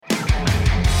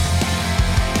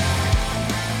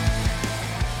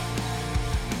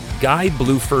Guy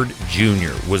Bluford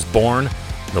Jr. was born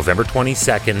November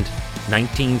 22nd,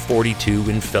 1942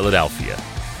 in Philadelphia.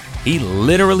 He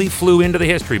literally flew into the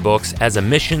history books as a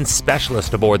mission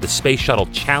specialist aboard the Space Shuttle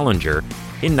Challenger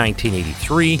in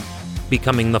 1983,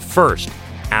 becoming the first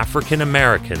African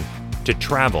American to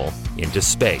travel into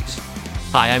space.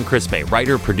 Hi, I'm Chris May,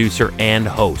 writer, producer, and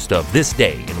host of This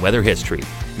Day in Weather History,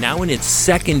 now in its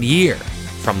second year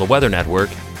from the Weather Network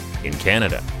in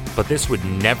Canada. But this would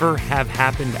never have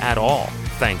happened at all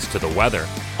thanks to the weather.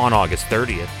 On August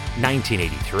 30th,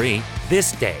 1983,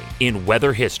 this day in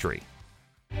weather history.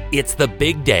 It's the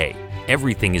big day.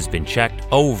 Everything has been checked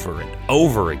over and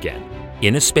over again.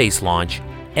 In a space launch,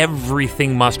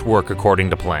 everything must work according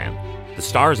to plan. The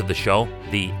stars of the show,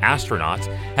 the astronauts,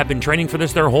 have been training for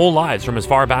this their whole lives from as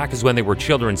far back as when they were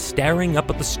children, staring up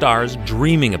at the stars,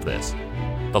 dreaming of this.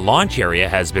 The launch area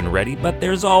has been ready, but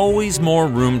there's always more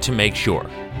room to make sure.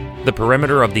 The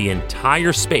perimeter of the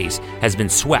entire space has been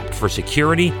swept for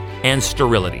security and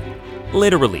sterility.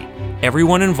 Literally,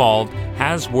 everyone involved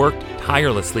has worked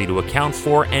tirelessly to account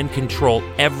for and control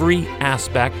every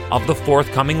aspect of the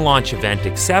forthcoming launch event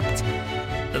except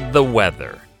the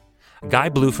weather. Guy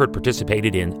Bluford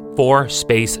participated in 4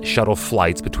 space shuttle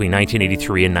flights between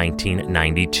 1983 and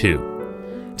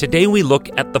 1992. Today we look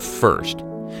at the first,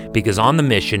 because on the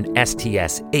mission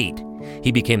STS-8,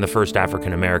 he became the first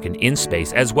African American in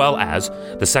space, as well as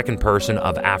the second person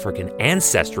of African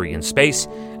ancestry in space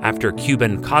after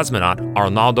Cuban cosmonaut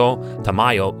Arnaldo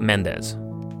Tamayo Mendez.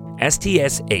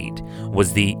 STS-8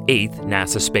 was the 8th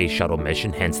NASA Space Shuttle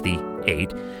mission, hence the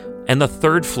 8, and the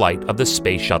 3rd flight of the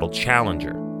Space Shuttle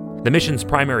Challenger. The mission's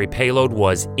primary payload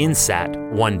was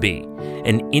INSAT-1B,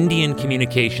 an Indian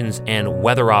communications and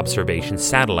weather observation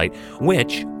satellite,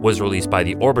 which was released by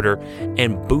the orbiter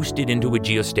and boosted into a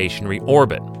geostationary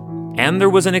orbit. And there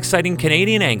was an exciting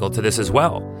Canadian angle to this as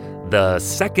well. The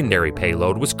secondary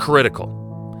payload was critical.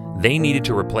 They needed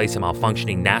to replace a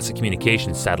malfunctioning NASA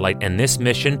communications satellite, and this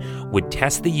mission would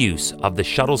test the use of the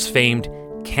shuttle's famed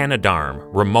Canadarm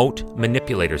remote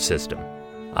manipulator system.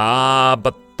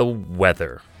 But the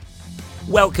weather.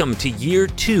 Welcome to year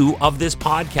 2 of this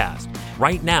podcast.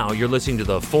 Right now, you're listening to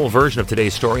the full version of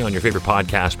today's story on your favorite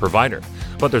podcast provider.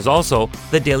 But there's also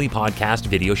the daily podcast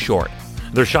video short.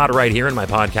 They're shot right here in my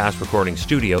podcast recording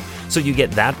studio, so you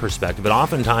get that perspective. But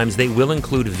oftentimes, they will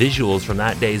include visuals from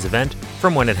that day's event,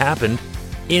 from when it happened,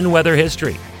 in weather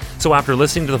history. So after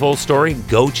listening to the full story,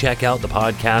 go check out the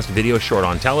podcast video short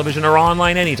on television or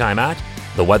online anytime at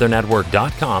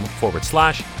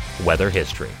theweathernetwork.com/weather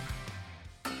history.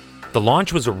 The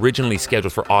launch was originally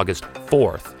scheduled for August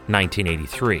 4th,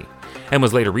 1983, and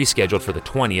was later rescheduled for the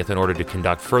 20th in order to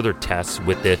conduct further tests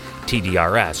with the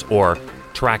TDRS, or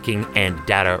Tracking and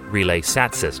Data Relay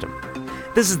Sat System.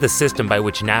 This is the system by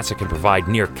which NASA can provide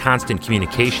near constant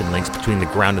communication links between the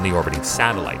ground and the orbiting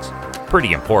satellites.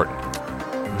 Pretty important.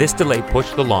 This delay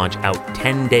pushed the launch out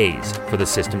 10 days for the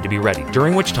system to be ready,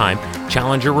 during which time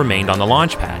Challenger remained on the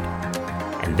launch pad.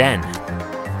 And then,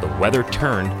 the weather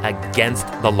turned against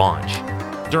the launch.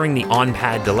 During the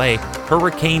on-pad delay,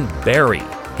 Hurricane Barry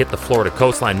hit the Florida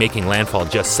coastline, making landfall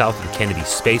just south of the Kennedy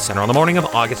Space Center on the morning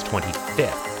of August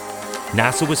 25th.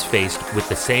 NASA was faced with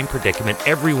the same predicament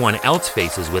everyone else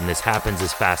faces when this happens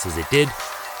as fast as it did.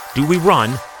 Do we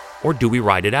run or do we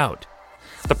ride it out?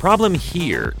 The problem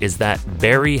here is that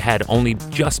Barry had only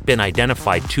just been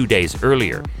identified 2 days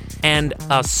earlier, and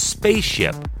a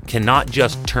spaceship cannot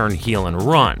just turn heel and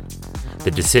run. The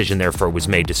decision, therefore, was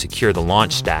made to secure the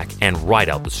launch stack and ride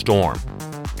out the storm.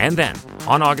 And then,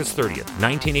 on August 30th,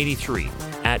 1983,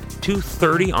 at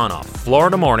 2:30 on a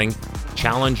Florida morning,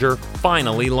 Challenger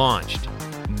finally launched.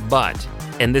 But,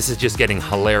 and this is just getting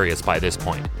hilarious by this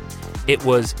point, it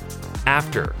was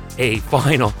after a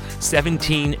final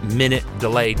 17-minute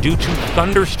delay due to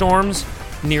thunderstorms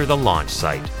near the launch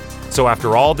site. So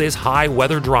after all this high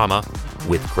weather drama,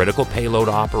 with critical payload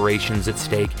operations at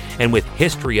stake, and with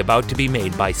history about to be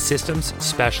made by systems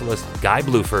specialist Guy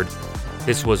Bluford,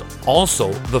 this was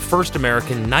also the first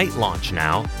American night launch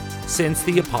now since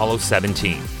the Apollo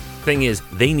 17. Thing is,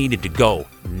 they needed to go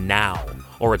now,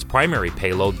 or its primary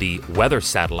payload, the weather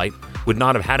satellite, would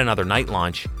not have had another night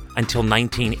launch until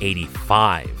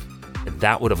 1985.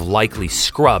 That would have likely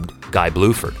scrubbed Guy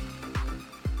Bluford.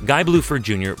 Guy Bluford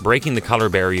Jr. breaking the color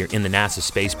barrier in the NASA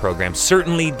space program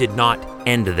certainly did not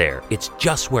end there. It's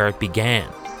just where it began.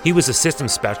 He was a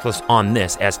systems specialist on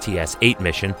this STS-8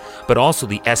 mission, but also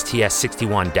the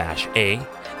STS-61-A,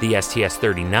 the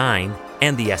STS-39,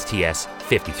 and the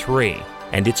STS-53.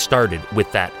 And it started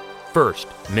with that first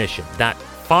mission that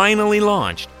finally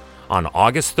launched on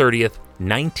August 30th,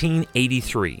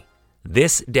 1983.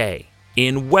 This day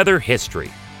in weather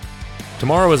history.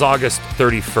 Tomorrow is August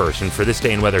 31st, and for this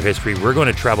day in weather history, we're going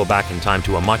to travel back in time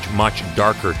to a much, much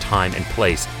darker time and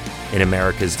place in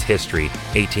America's history,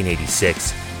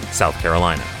 1886, South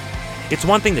Carolina. It's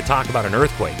one thing to talk about an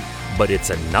earthquake, but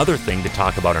it's another thing to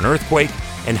talk about an earthquake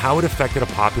and how it affected a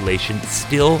population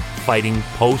still fighting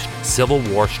post-Civil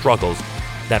War struggles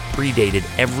that predated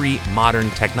every modern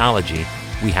technology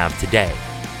we have today.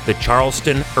 The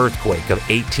Charleston earthquake of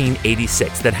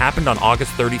 1886 that happened on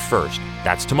August 31st.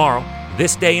 That's tomorrow.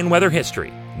 This day in weather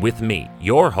history with me,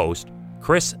 your host,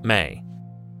 Chris May.